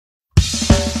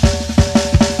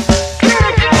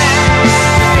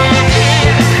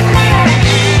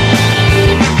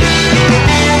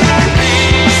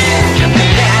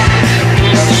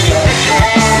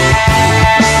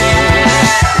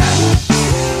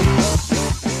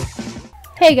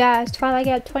Hey guys, Twilight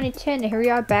Gap 2010, and here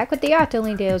we are back with the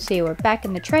Octoling DLC. We're back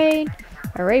in the train,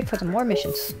 we're ready for some more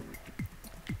missions.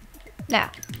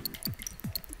 Now,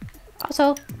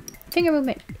 also, finger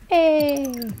movement,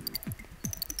 hey!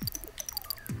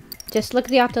 Just look at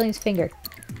the Octoling's finger.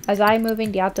 As I'm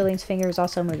moving, the Octoling's finger is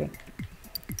also moving.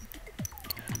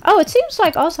 Oh, it seems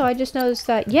like also I just noticed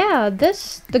that, yeah,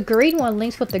 the green one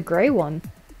links with the gray one.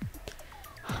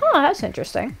 Huh, that's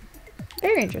interesting.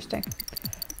 Very interesting.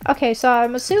 Okay, so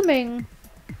I'm assuming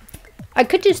I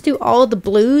could just do all the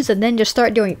blues and then just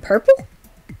start doing purple?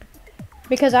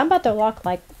 Because I'm about to lock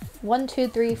like 1, 2,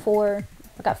 3, 4,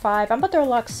 I got 5. I'm about to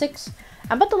lock 6.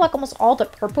 I'm about to lock almost all the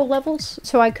purple levels.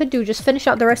 So I could do just finish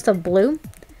out the rest of blue.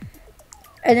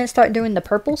 And then start doing the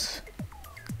purples.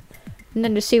 And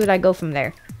then just see what I go from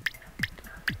there.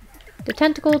 The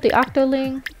tentacle, the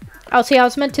Octoling. Oh, see, I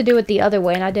was meant to do it the other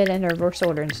way and I did it in reverse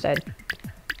order instead.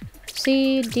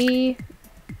 C, D,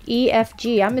 E, F,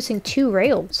 G. I'm missing 2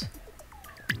 rails.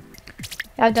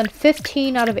 I've done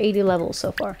 15 out of 80 levels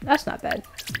so far. That's not bad.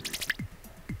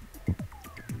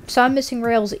 So I'm missing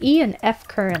rails E and F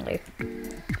currently.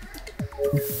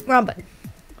 Wrong button.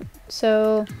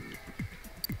 So...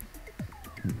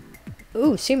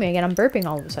 Ooh, see me again. I'm burping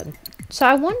all of a sudden. So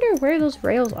I wonder where those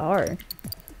rails are.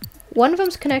 One of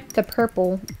them's connected to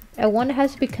purple, and one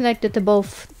has to be connected to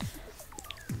both...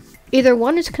 Either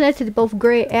one is connected to both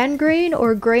gray and green,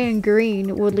 or gray and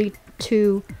green would lead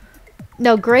to...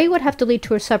 No, gray would have to lead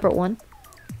to a separate one.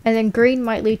 And then green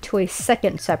might lead to a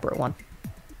second separate one.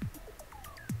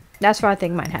 That's what I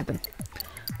think might happen.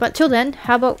 But till then,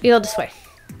 how about we go this way?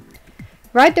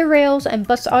 Ride the rails and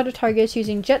bust auto targets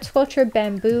using jet squelcher,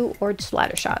 bamboo, or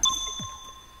splatter shot.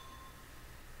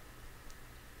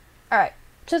 Alright,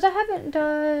 since I haven't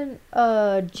done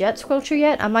jet squelcher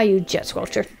yet, I might use jet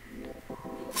squelcher.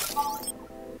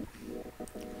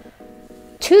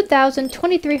 2,000,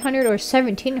 2,300, or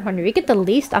 1,700. We get the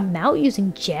least amount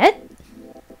using jet?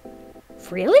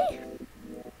 Really?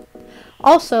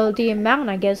 Also, the amount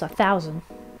I get is 1,000.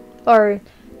 Or,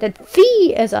 the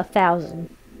fee is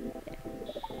 1,000.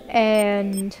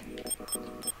 And...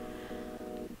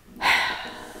 I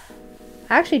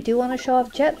actually do want to show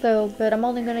off jet though, but I'm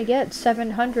only going to get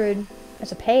 700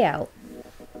 as a payout.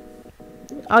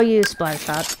 I'll use splatter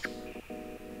shot.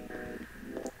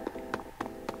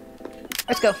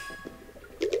 Let's go.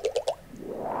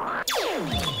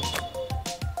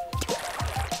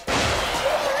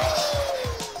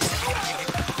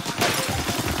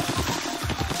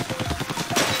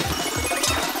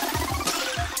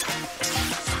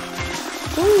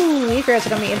 Ooh, these girls are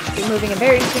going to be moving in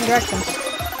very interesting directions.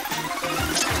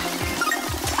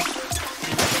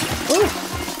 Ooh.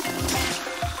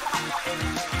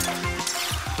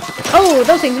 Oh,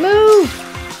 those things move!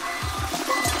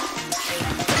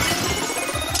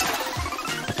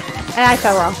 And I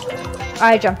fell wrong.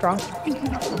 I jumped wrong.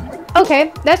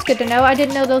 Okay, that's good to know. I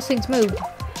didn't know those things moved.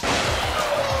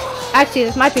 Actually,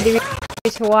 this might be the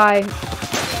reason why...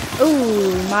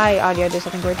 Ooh, my audio did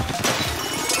something weird.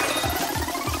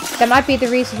 That might be the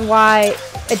reason why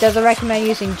it doesn't recommend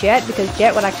using jet, because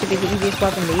jet would actually be the easiest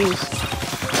weapon to use.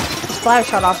 The splatter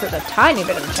shot offers a tiny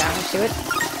bit of a challenge to it.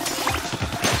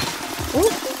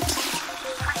 Ooh.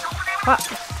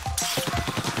 What?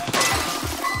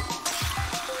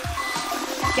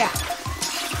 Yeah.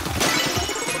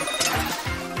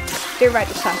 Do it right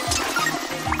this time.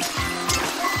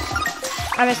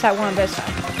 I missed that one this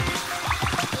time.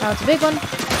 Now it's a big one.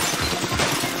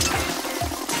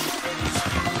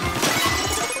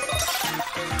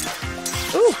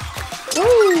 Ooh!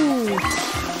 Ooh!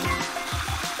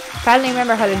 Finally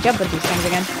remember how to jump with these things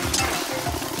again.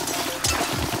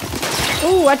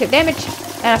 Ooh, I took damage.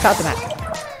 And I fell to the map.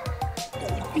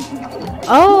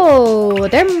 Oh,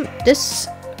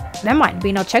 there might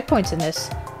be no checkpoints in this.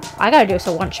 I gotta do this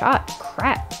a one shot.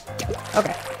 Crap.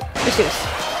 Okay, let's do this.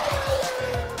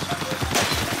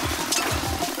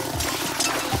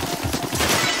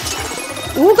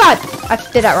 Oh god! I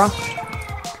did that wrong.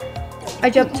 I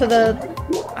jumped to the...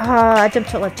 I jumped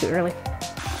to it like too early.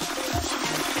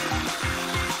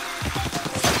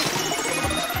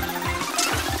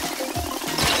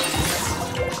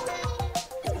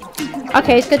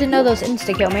 Okay, it's good to know those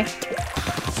insta-kill me.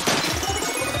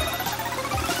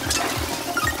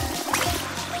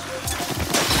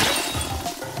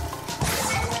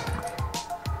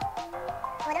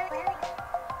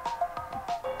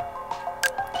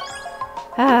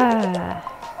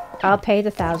 I'll pay the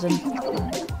 1,000.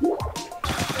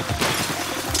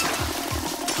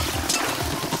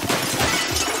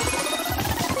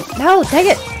 No, take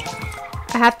it!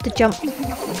 I have to jump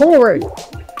forward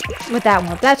with that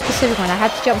one. That specific one, I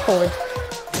have to jump forward.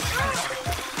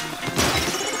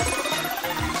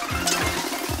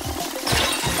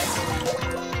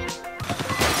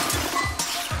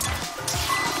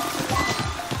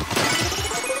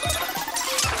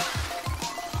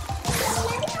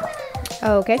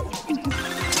 Okay.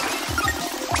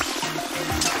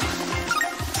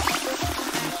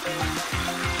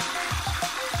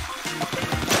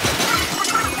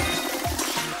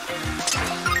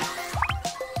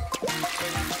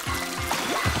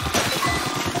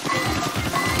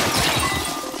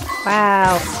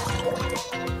 Wow.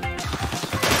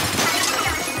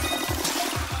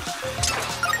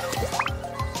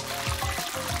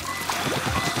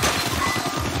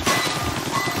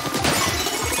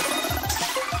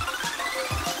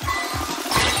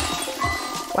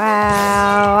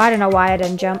 Wow, I don't know why I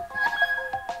didn't jump.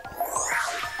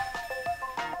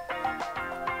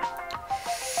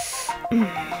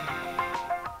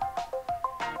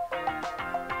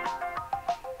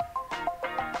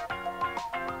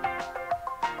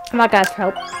 I'm not gonna ask for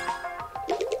help.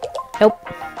 Nope.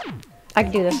 I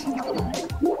can do this.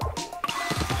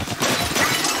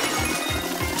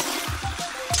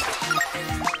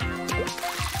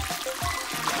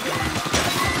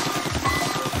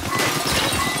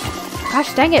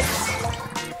 Gosh dang it.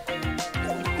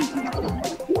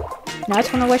 Now I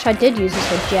just wanna wish I did use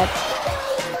this with jet.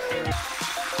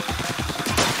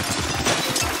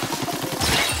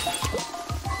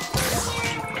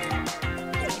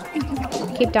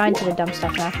 Keep dying to the dumb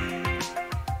stuff now.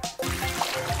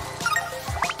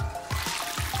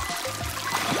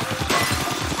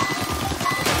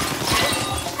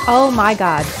 Oh my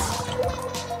god.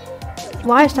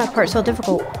 Why is that part so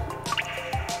difficult?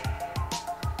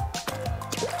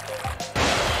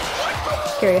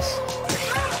 Curious.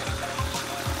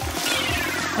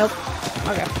 Nope.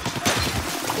 Okay.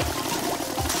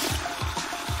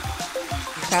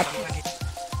 Crap.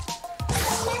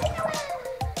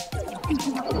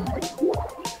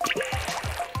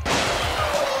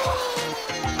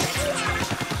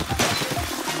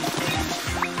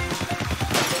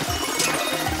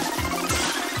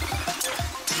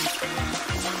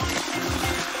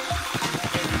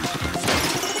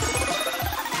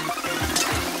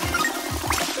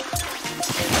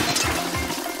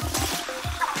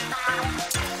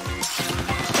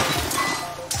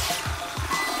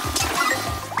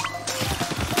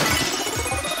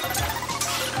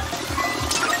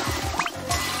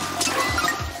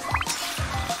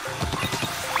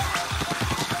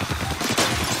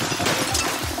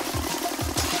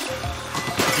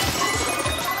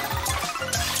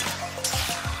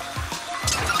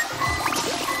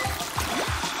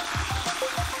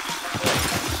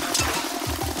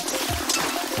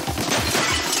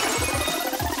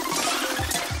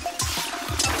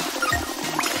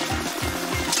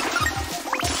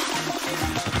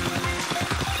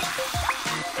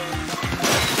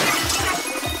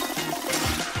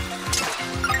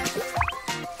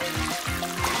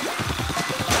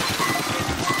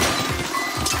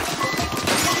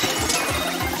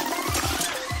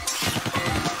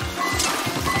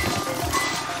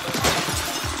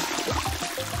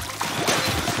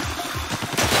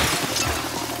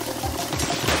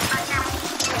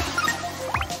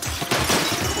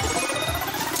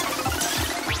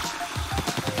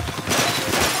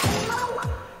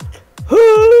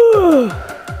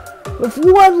 With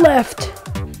one left.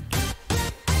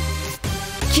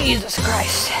 Jesus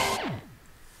Christ.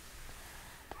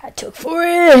 That took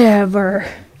forever.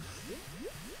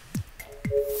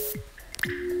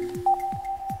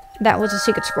 That was a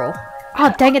secret scroll.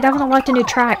 Oh, dang it, that was unlocked a new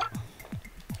track.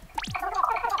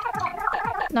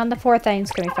 None of the 4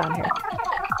 things can be found here.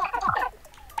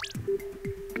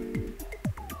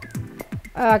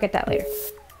 Oh, I'll get that later.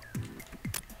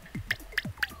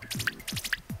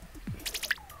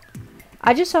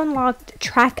 I just unlocked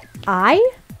track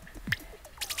I?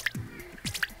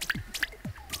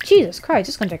 Jesus Christ,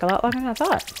 it's gonna take a lot longer than I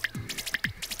thought.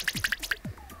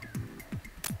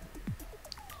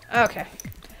 Okay.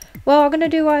 Well, I'm gonna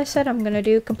do what I said I'm gonna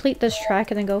do. Complete this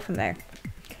track and then go from there.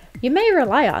 You may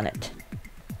rely on it.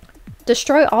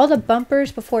 Destroy all the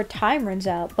bumpers before time runs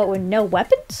out, but with no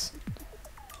weapons?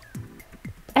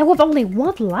 And with only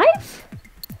 1 life?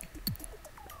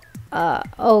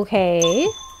 Okay.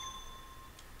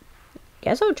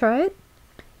 Guess I'll try it.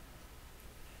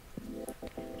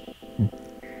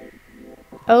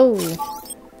 Oh.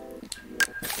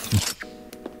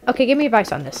 Okay, give me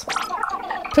advice on this.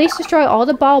 Please destroy all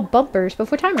the ball bumpers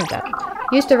before time runs out.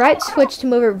 Use the right switch to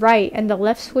move it right and the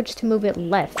left switch to move it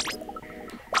left.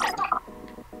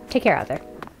 Take care out there.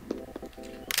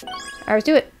 Alright, let's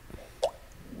do it.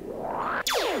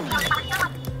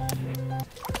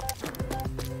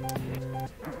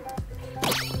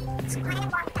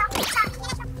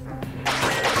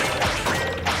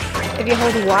 If you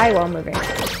hold Y while moving.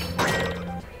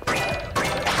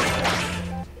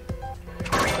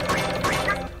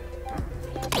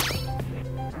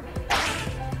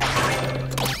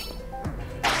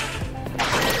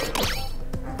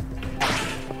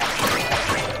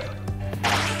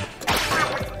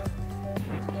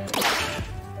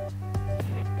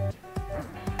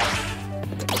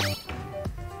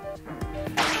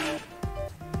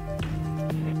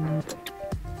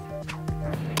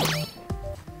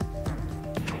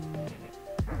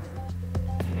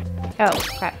 Oh,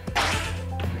 crap.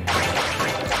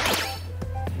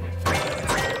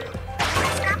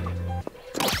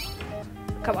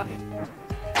 Come on.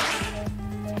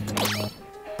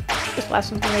 This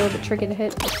last one's gonna be a little bit tricky to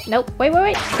hit. Nope. Wait.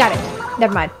 Got it.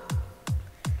 Never mind.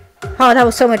 Oh, that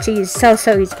was so much easy. So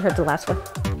easy compared to the last one.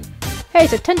 Hey,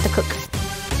 it's a tentacook.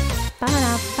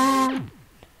 Ba-da-ba.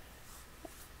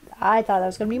 I thought that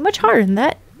was gonna be much harder than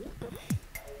that.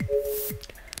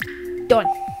 Done.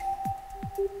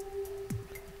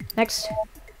 Next.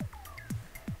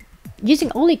 Using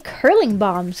only curling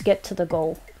bombs get to the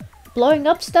goal. Blowing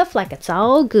up stuff like it's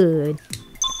all good.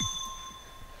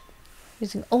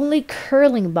 Using only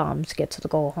curling bombs get to the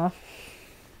goal, huh?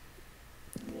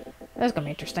 That's gonna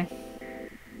be interesting.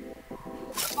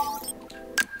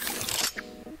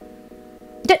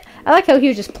 I like how he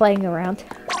was just playing around.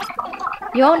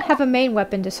 You won't have a main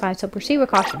weapon this time, so proceed with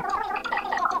caution.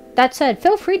 That said,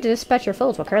 feel free to dispatch your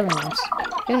foes with curling bombs.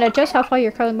 You can adjust how far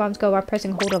your curling bombs go by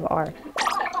pressing hold of R.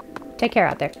 Take care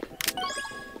out there.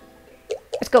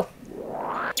 Let's go.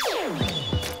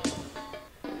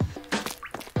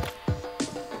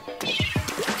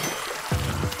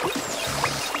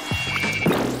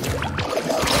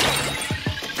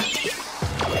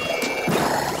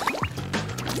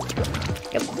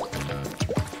 Yep.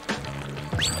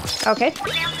 Okay,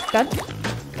 done.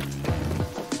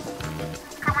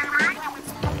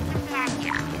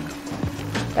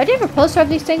 Did you ever poster of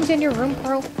these things in your room,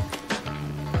 Pearl?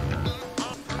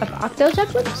 Of octo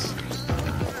zeppelins?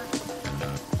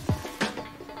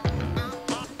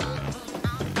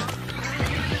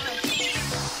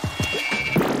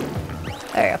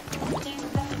 There you go.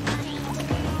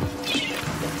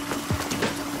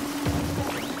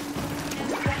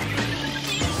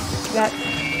 That.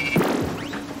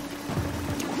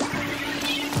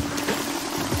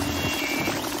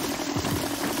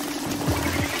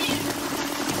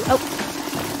 Oh.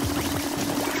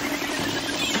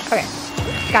 Okay.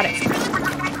 Got it.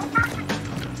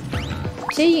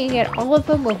 See, you can get all of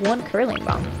them with one curling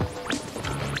bomb.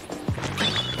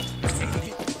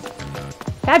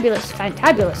 Fabulous.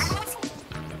 Fantabulous.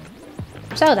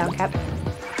 Settle down, Cap.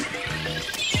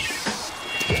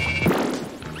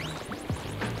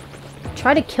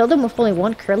 Try to kill them with only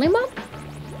one curling bomb?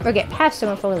 Or get past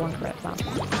them with only one curling bomb?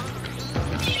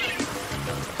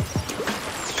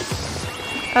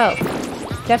 Oh.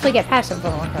 Definitely get past them with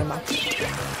only one curling bomb.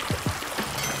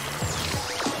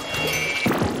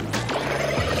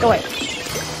 Go away.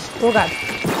 Oh god.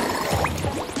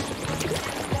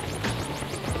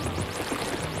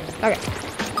 Okay.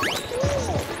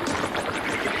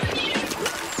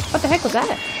 What the heck was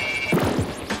that?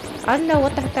 I don't know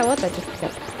what the heck that was I just picked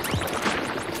up.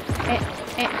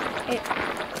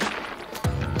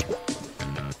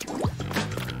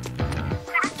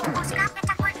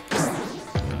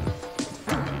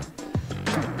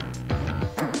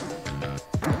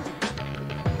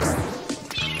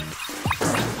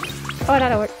 Oh,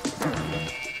 that'll work.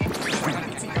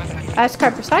 That's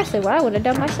quite precisely what I would have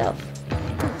done myself.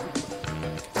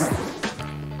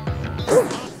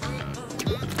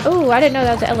 Ooh, I didn't know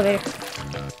that was an elevator.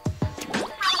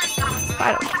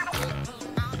 Finally.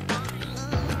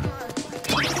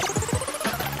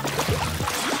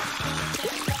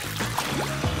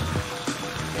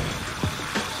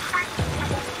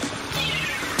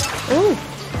 Ooh.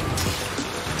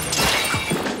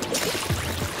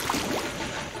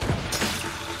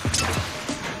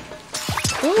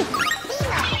 Ooh.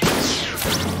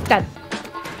 Done.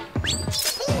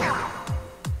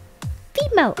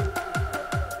 Female.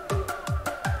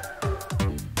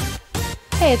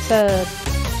 Hey, it's a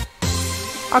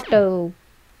Octo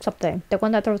something. The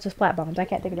one that throws the splat bombs. I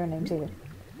can't think of their names either.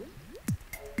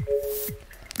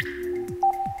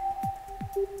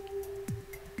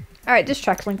 Alright, this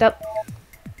track's linked up.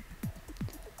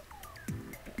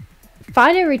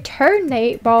 Find and return the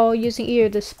 8-ball using either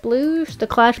the sploosh, the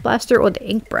Clash Blaster, or the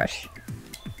ink brush.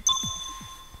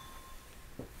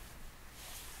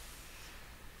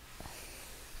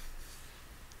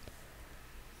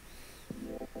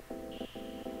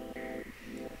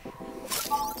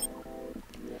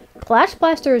 Clash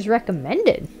Blaster is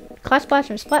recommended. Clash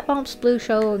Blaster and Splat Bomb, Sploosh,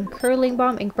 and Curling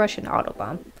Bomb, Ink Brush, and Auto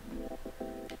Bomb.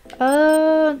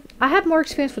 I have more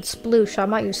experience with Sploosh, so I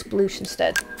might use Sploosh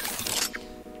instead.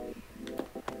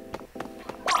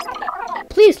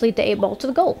 Please lead the 8-ball to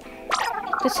the goal.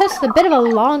 This test is a bit of a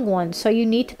long one, so you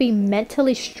need to be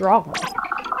mentally strong.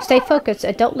 Stay focused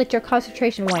and don't let your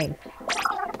concentration wane.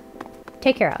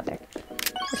 Take care out there.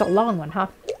 It's a long one, huh?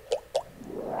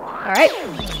 Alright.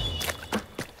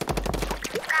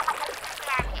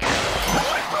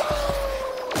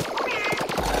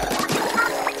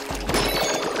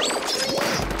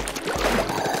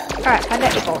 Alright, find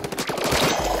that 8 ball.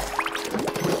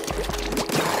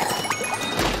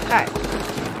 Alright.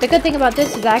 The good thing about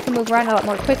this is that I can move around a lot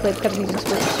more quickly because I'm using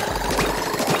swoosh.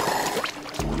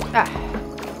 Ah.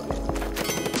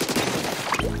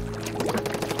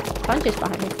 Sponges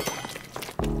behind me.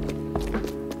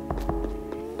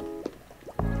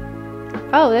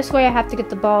 Oh, this way I have to get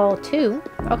the ball too.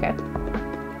 Okay.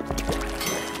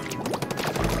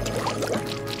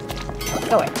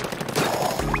 Go away.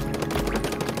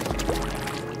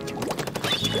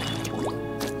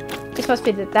 This must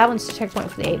be that one's the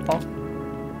checkpoint for the 8 ball.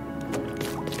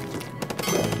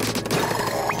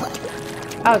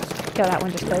 I'll just kill that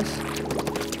one just close.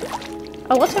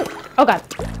 Oh, what's her? Oh god.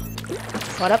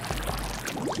 What up?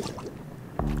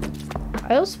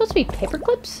 Are those supposed to be paper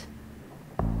clips?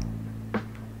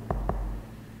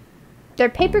 They're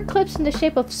paper clips in the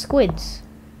shape of squids.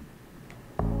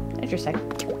 Interesting.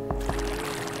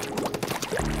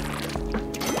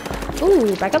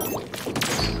 Ooh, back up.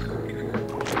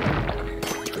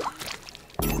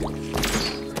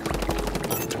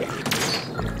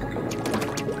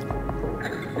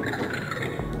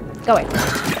 Go away.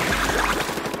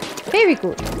 Very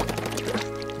good.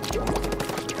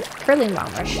 Curling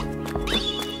bomb rush.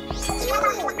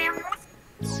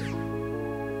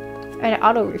 And it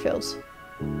auto refills.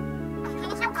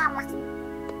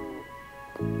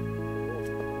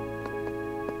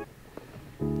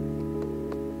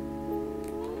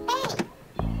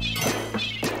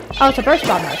 Oh, it's a burst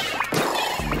bomb rush.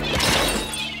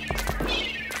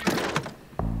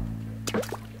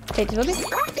 Take this with me.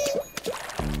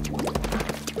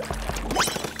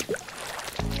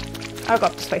 I'll go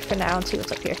up this way for now and see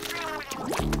what's up here.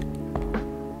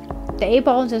 The 8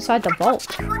 ball is inside the vault.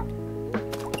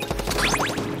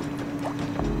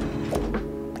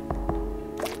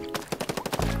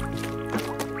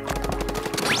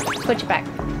 Switch it back.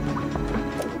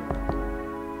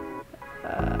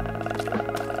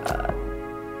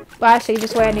 Well, actually,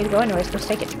 this way I need to go anyways. Let's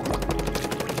take it.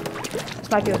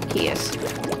 This might be what the key is.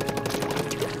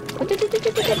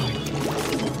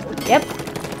 Yep.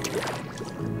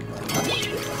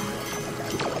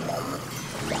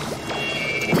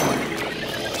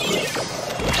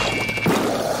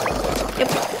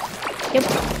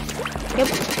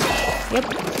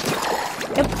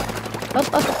 Yep.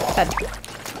 Oh, dead.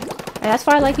 And that's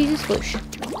why I like using swoosh.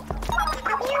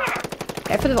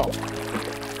 There for the vault.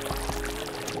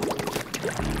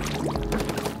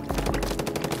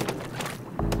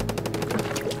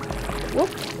 Whoop.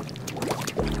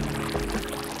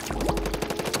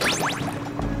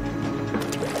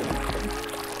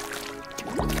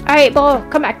 Alright, ball,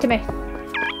 come back to me.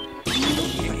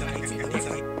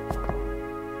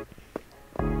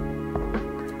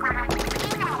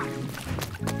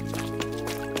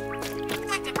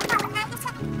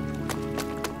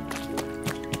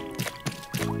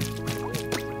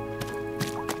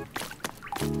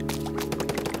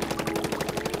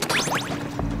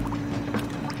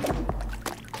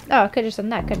 Oh, I could have just done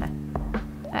that, couldn't I?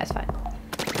 That's fine.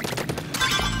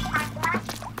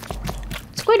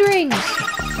 Squid rings!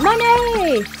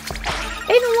 Money!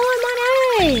 Even more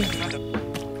money!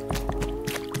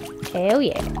 Hell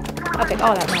yeah. I'll take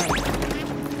all that money.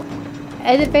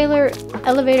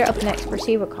 Elevator up next.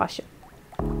 Proceed with caution.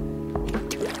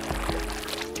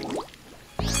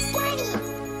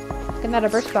 Another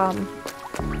burst bomb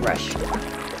rush.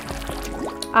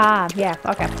 Ah, yeah,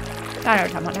 okay. I know what you're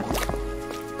talking about now.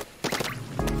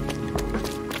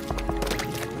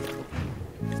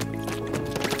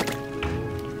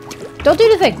 Don't do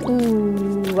the thing!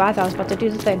 Ooh, I thought I was about to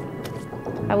do the thing.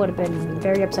 I would have been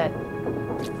very upset.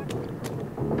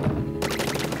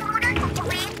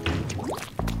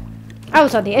 I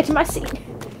was on the edge of my seat.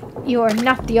 You are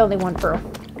not the only one, Pearl.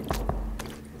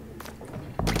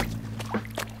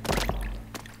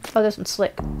 Oh, this one's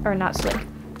slick. Or not slick.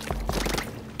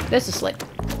 This is slick.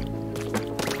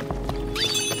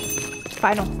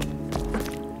 Final.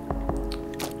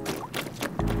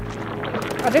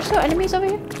 Are there still enemies over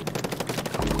here?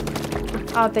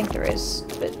 I don't think there is,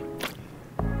 but...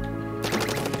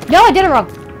 No, I did it wrong!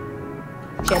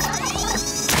 Shit.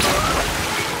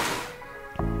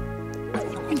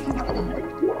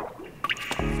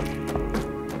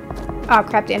 Oh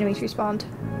crap, the enemies respawned.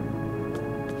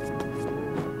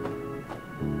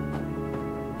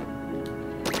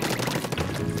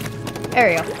 There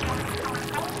we go.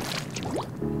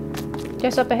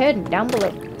 Just up ahead and down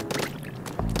below.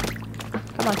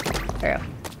 Come on. There we go.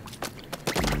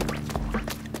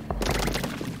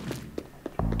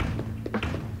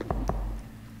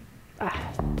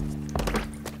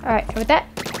 Alright, with that,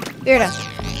 we're done.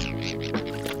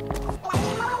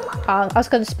 I was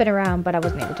gonna spin around, but I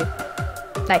wasn't able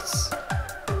to. Nice.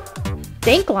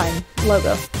 The Inkline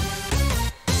logo.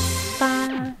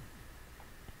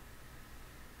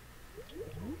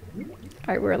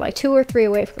 Alright, we're like 2 or 3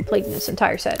 away from completing this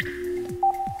entire set.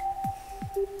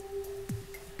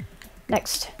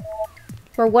 Next.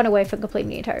 We're 1 away from completing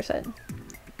the entire set.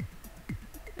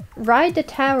 Ride the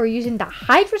tower using the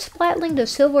Hydra Splatling, the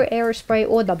Silver Aerospray,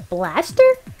 or the Blaster?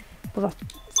 With a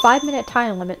 5-minute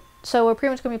time limit. So we're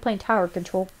pretty much going to be playing tower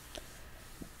control.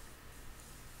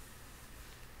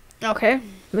 Okay.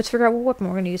 Let's figure out what weapon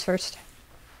we're going to use first.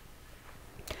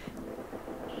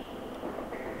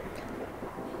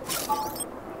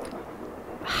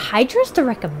 Hydra's the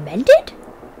recommended?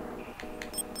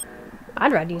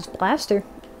 I'd rather use Blaster.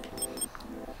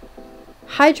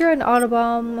 Hydra and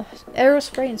Autobomb,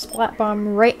 Aerospray and Splat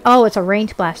Bomb. Oh, it's a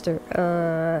range blaster.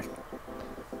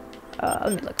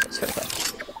 Let me look at this real quick.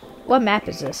 What map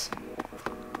is this?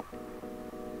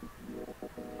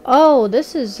 Oh,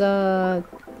 this is I'm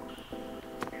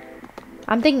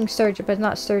thinking Sturgeon, but it's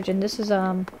not Sturgeon. This is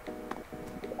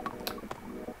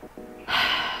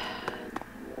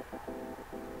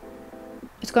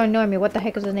It's going to annoy me. What the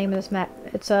heck is the name of this map?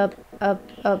 It's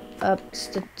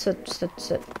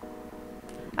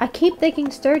I keep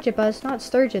thinking Sturgeon, but it's not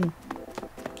Sturgeon.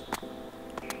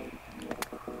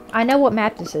 I know what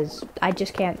map this is. I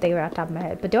just can't think of it off the top of my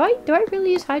head. But do I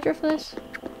really use Hydra for this?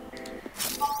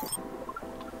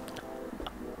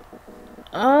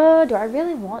 Do I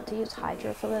really want to use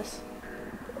Hydra for this?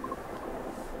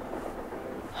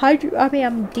 Hydra, I mean,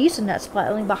 I'm decent at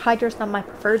Splatling, but Hydra's not my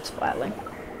preferred Splatling.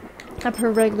 I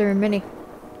prefer regular and mini.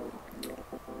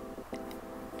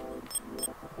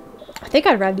 I think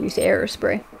I'd rather use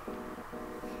Aerospray.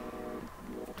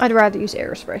 I'd rather use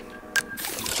Aerospray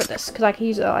for this, because I can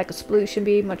use like a Splatoon,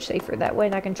 be much safer that way,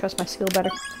 and I can trust my skill better.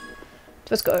 So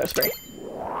let's go Aerospray.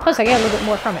 Plus, I get a little bit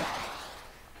more from it.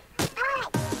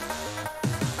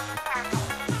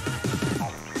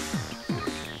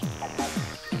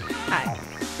 Alright.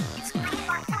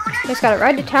 Just gotta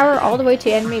ride the tower all the way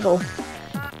to enemy goal.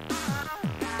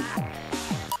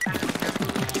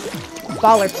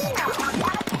 Baller.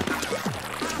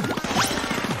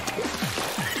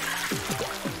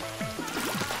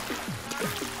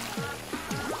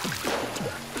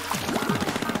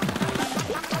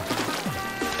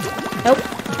 Nope.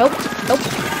 Nope. Nope.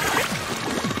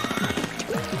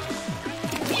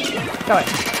 Go away.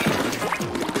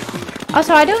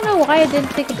 Also, I don't know why I didn't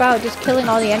think about just killing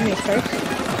all the enemies first.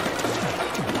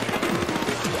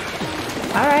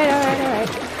 Alright, alright, alright.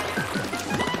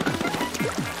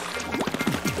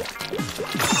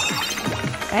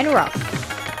 And we're off.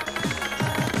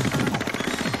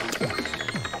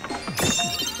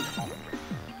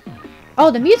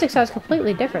 Oh, the music sounds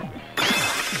completely different.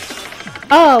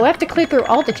 Oh, we have to clear through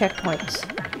all the checkpoints.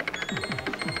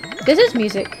 This is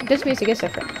music. This music is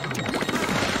different.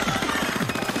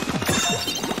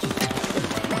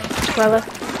 Umbrella.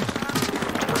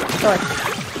 Door.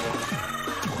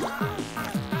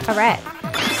 Alright.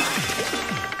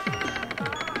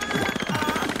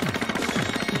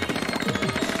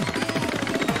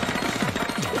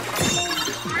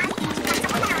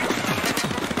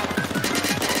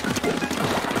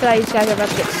 These guys are about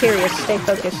to get serious. Stay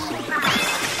focused.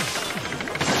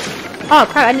 Oh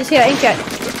crap, I didn't see that ink yet.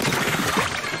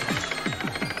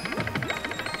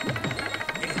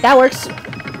 That works.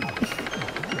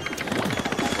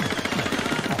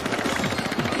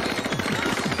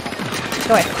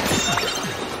 Go away.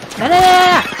 No, no, no, no,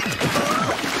 no.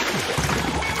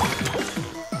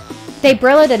 They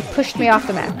brilled and pushed me off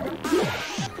the map.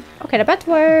 Okay, now back to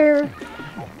where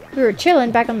we were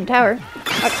chilling back on the tower.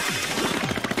 Okay.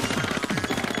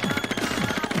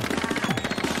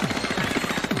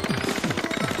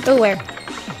 Oh, where?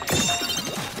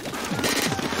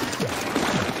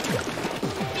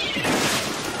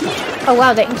 Oh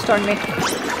wow, they ink-stormed me.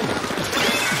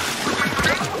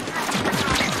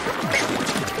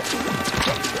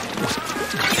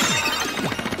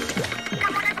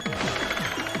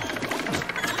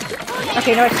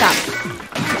 Okay, no, stop.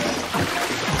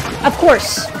 Of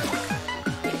course.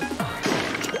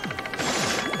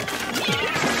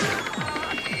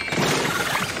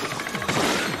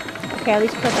 Okay, at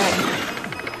least put that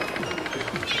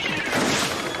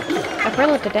in. I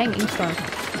probably let the dang ink storm.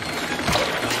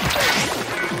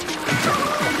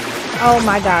 Oh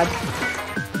my god.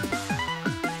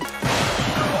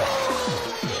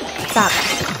 Stop.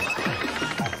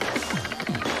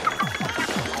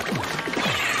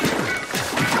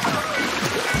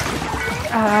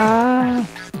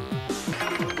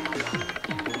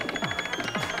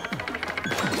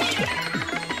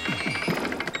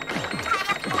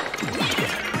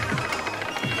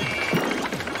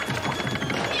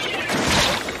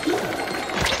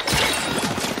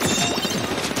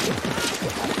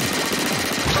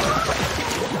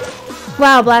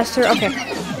 Wow, blaster. Okay.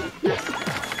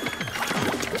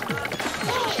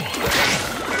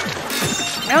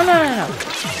 No, no, no, no.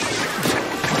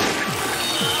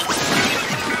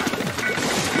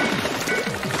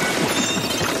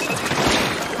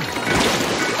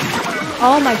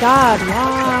 Oh my god,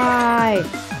 why?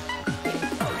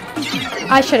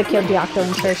 I should have killed the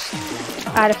Octoling first.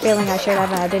 I had a feeling I should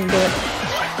have, and I didn't do it.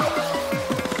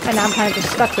 And now I'm kind of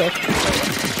just stuck here.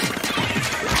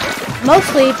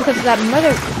 Mostly because of that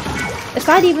mother... It's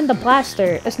not even the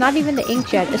blaster. It's not even the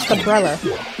inkjet. It's the umbrella.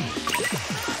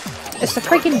 It's the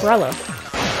freaking umbrella.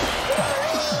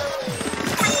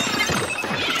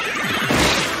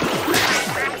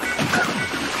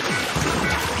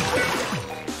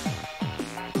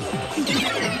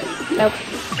 Nope.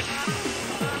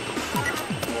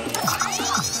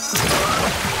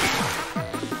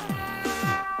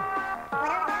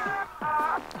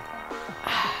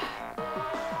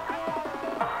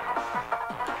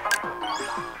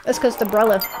 That's because the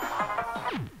umbrella.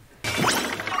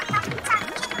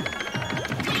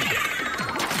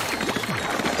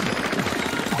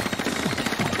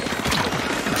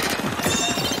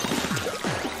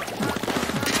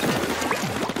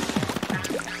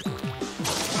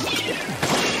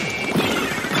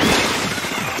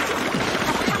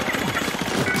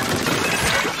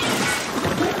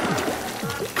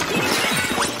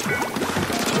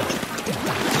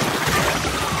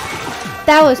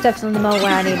 That was definitely the moment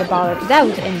where I needed to bother. That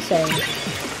was insane.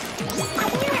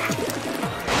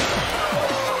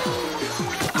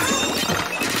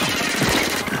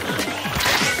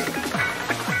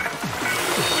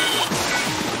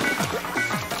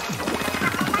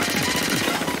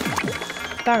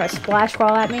 Throwing a splash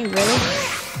ball at me, really?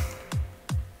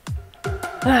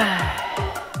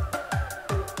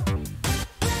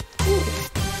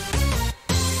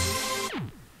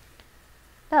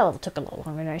 That level took a little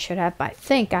longer than I should have, but I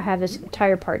think I have this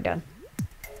entire part done.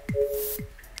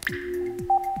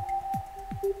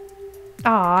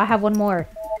 Aw, I have one more.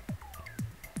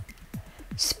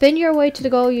 Spin your way to the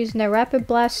goal using the Rapid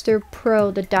Blaster Pro,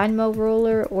 the Dynamo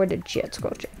Roller, or the Jet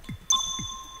Scorcher.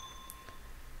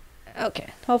 Okay,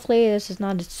 hopefully this is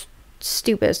not as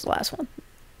stupid as the last one.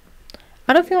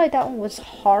 I don't feel like that one was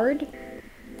hard.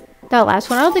 That last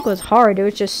one, I don't think it was hard, it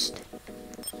was just...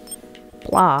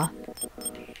 blah.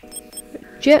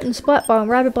 Jet and Splat Bomb,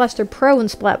 Rapid Blaster Pro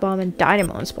and Splat Bomb, and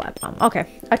Dynamo and Splat Bomb. Okay.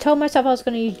 I told myself I was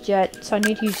going to use Jet, so I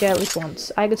need to use Jet at least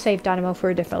once. I could save Dynamo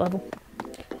for a different level.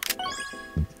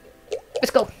 Let's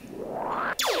go.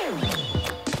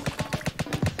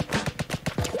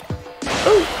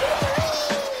 Ooh.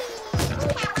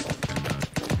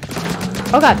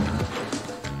 Oh god.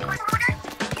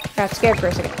 Got scared for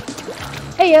a second.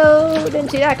 Hey yo! Didn't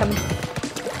see that coming.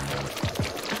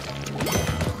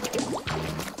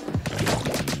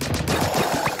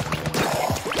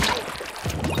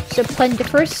 So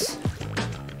Plendiferous.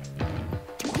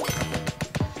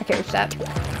 I can't reach that.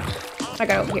 I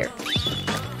got over here.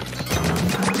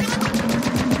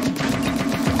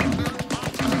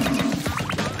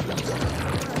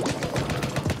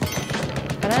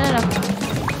 No.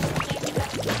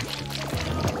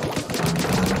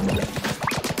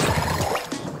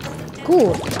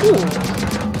 Cool. Ooh.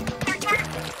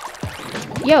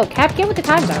 Yo, Cap, get with the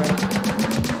times already.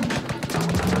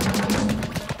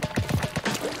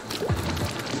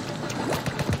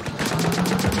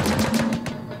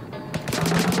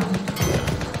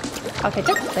 Okay,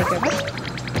 thank you very much.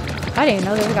 I didn't even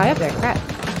know there was a guy up there. Crap.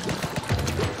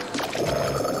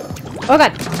 Oh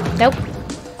god. Nope.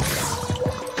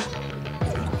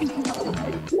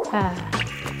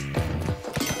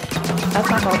 That's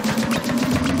my fault.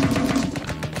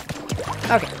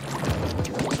 Okay.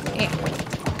 Yeah.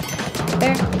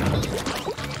 There.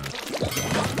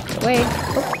 Wait.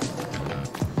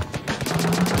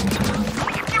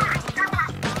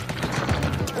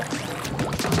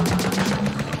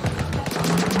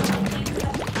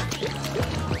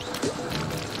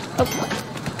 Oh.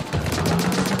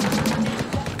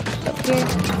 Up here.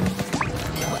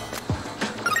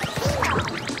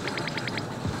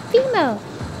 Female.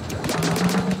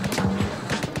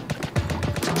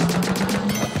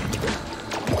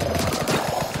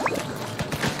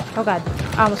 Oh god,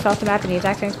 I almost fell off the map in the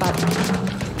exact same spot.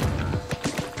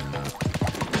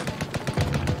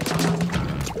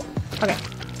 Okay.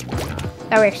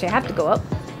 Now we actually have to go up.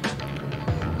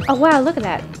 Oh wow, look at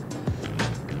that.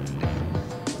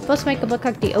 Let's make it look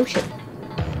like the ocean.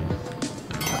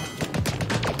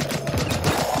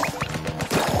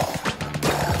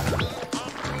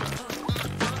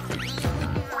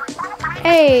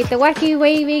 Hey, the wacky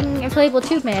waving inflatable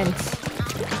tube mans.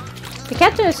 The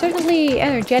captain is certainly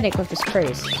energetic with his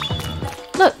praise.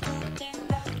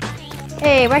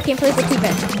 Hey, why can't play for 2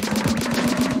 men?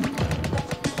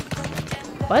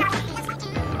 What?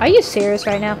 Are you serious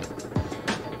right now?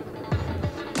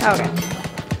 Okay.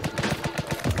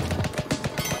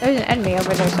 There's an enemy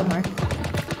over there somewhere.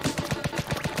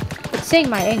 It's seeing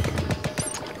my ink.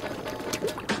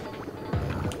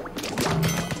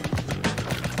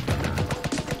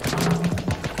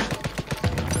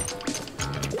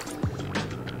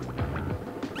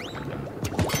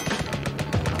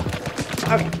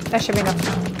 Okay, that should be enough.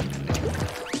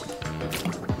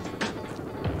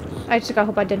 I just gotta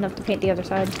hope I did enough to paint the other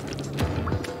side.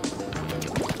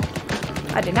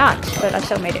 I did not, but I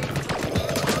still made it.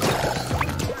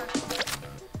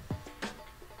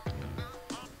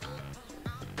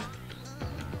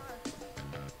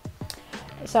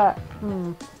 So,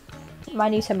 my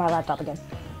niece and my laptop again.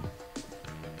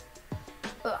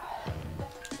 Ugh.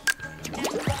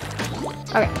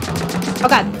 Okay. Oh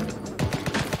god.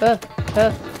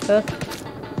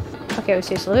 Okay, we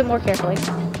see this a little bit more carefully.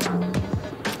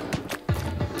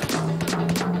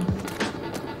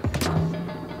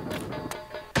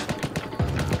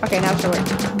 Okay, now it's working.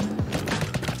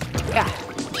 Yeah.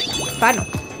 Final.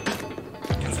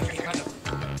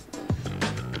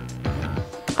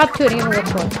 Up to it, even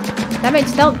looks for. That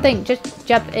means don't think, just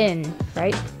jump in,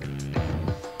 right?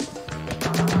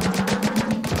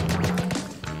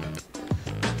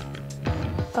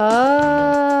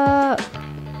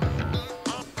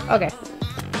 Okay.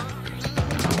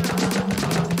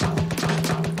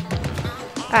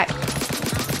 Alright.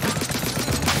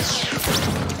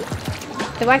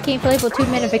 The wacky inflatable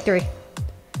 2-minute victory.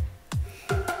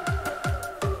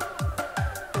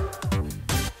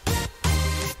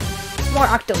 More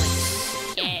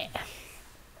Octolings. Yeah.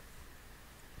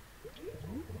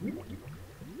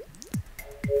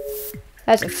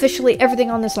 That's officially everything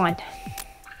on this line.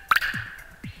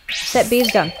 Set B is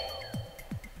done.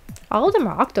 All of them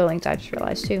are Octolings, I just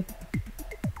realized too.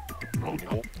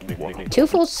 2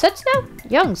 full sets now?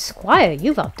 Young Squire,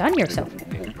 you've outdone yourself.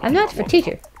 I'm not for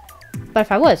teacher, but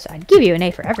if I was, I'd give you an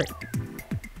A for effort.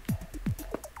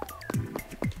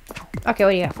 Okay,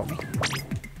 what do you got for me?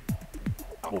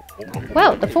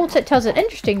 Well, the full set tells an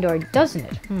interesting story, doesn't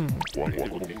it?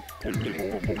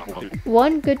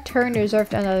 One good turn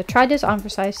reserved another. Try this on for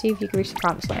size, see if you can reach the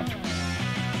promised land.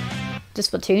 The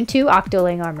Splatoon2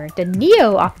 Octoling armor. The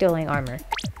Neo Octoling armor.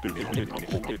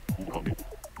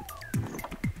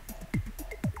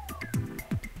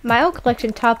 My own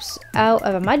collection tops out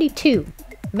of a mighty 2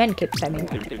 men cakes, I mean.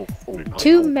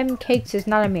 2 men cakes is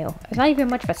not a meal. It's not even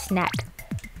much of a snack.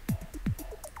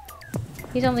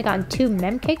 He's only gotten 2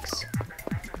 mem cakes?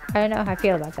 I don't know how I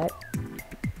feel about that.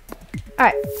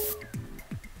 Alright.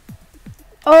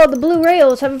 Oh, the blue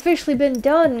rails have officially been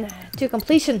done to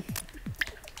completion.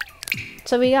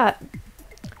 So we got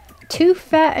 2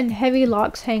 fat and heavy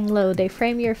locks hang low. They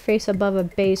frame your face above a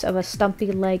base of a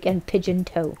stumpy leg and pigeon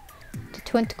toe. The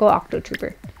Twinticle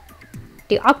Octotrooper.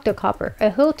 The Octocopper.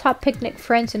 A hilltop picnic,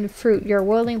 friends and fruit. Your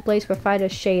whirling blades provide a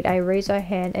shade. I raise a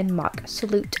hand and mock.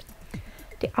 Salute.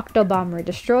 The Octobomber.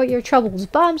 Destroy your troubles.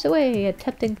 Bombs away. A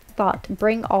tempting thought.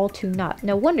 Bring all to naught.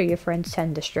 No wonder your friends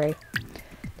tend to stray.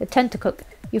 The Tentacook.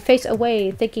 You face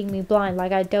away, thinking me blind,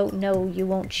 like I don't know, you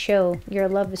won't show. Your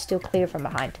love is still clear from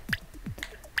behind.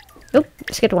 Nope,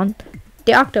 skipped one.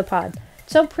 The Octopod.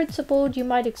 So principled you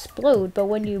might explode, but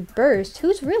when you burst,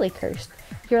 who's really cursed?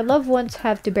 Your loved ones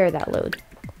have to bear that load.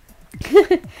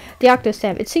 The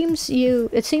Octostamp. It seems to you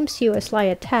a sly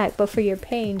attack, but for your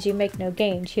pains you make no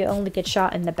gains. You only get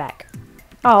shot in the back.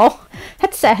 Oh,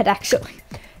 that's sad actually.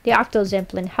 The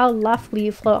Octozemplin, how loftily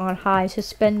you float on high,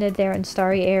 suspended there in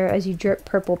starry air as you drip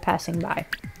purple passing by.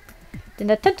 Then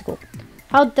the Tentacle,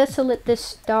 how desolate this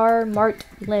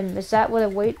star-marked limb. Is that what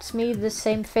awaits me, this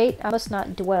same fate? I must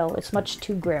not dwell, it's much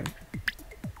too grim.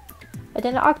 And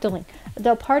then the Octoling,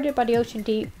 though parted by the ocean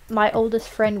deep, my oldest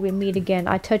friend we meet again.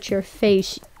 I touch your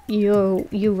face, you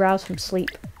rouse from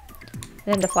sleep.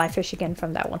 And then the Flyfish again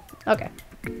from that one. Okay.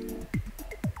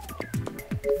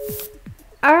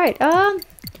 Alright,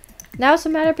 now it's a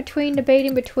matter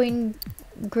debating between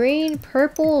green,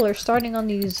 purple, or starting on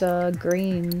these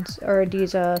greens, or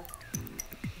these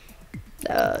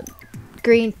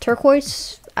green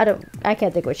turquoise. I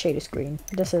can't think what shade is green.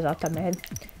 This is off the top of my head.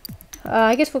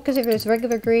 I guess we'll consider this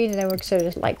regular green, and then we'll consider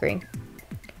this light green.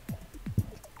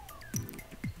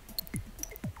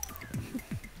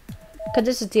 Because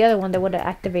this is the other one that would have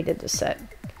activated the set.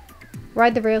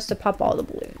 Ride the rails to pop all the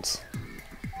balloons.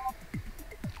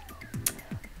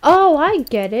 Oh, I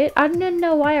get it. I didn't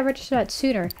know why I registered that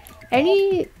sooner.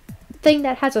 Anything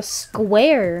that has a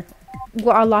square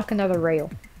will unlock another rail.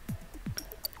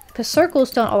 Because circles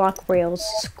don't unlock rails,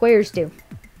 squares do.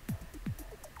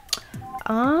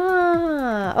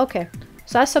 Ah, okay.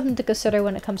 So that's something to consider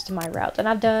when it comes to my route. And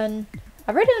I've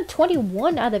already done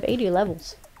 21 out of 80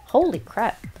 levels. Holy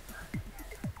crap.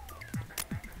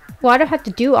 Well, I don't have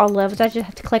to do all levels. I just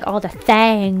have to collect all the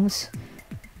things.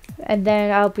 And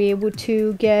then I'll be able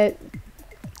to get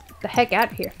the heck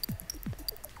out of here.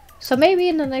 So maybe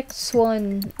in the next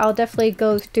one, I'll definitely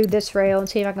go through this rail and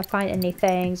see if I can find any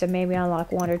things. And maybe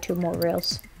unlock 1 or 2 more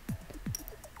rails.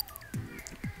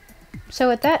 So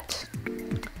with that,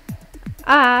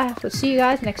 I will see you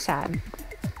guys next time.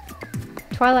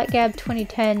 Twilight Gab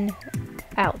 2010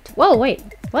 out. Whoa, wait.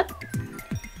 What?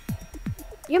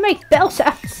 You make bell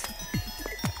sounds.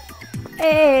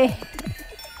 Hey.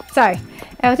 Sorry.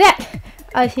 And with that,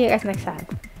 I'll see you guys next time.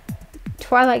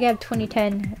 Twilight Gab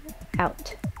 2010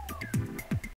 out.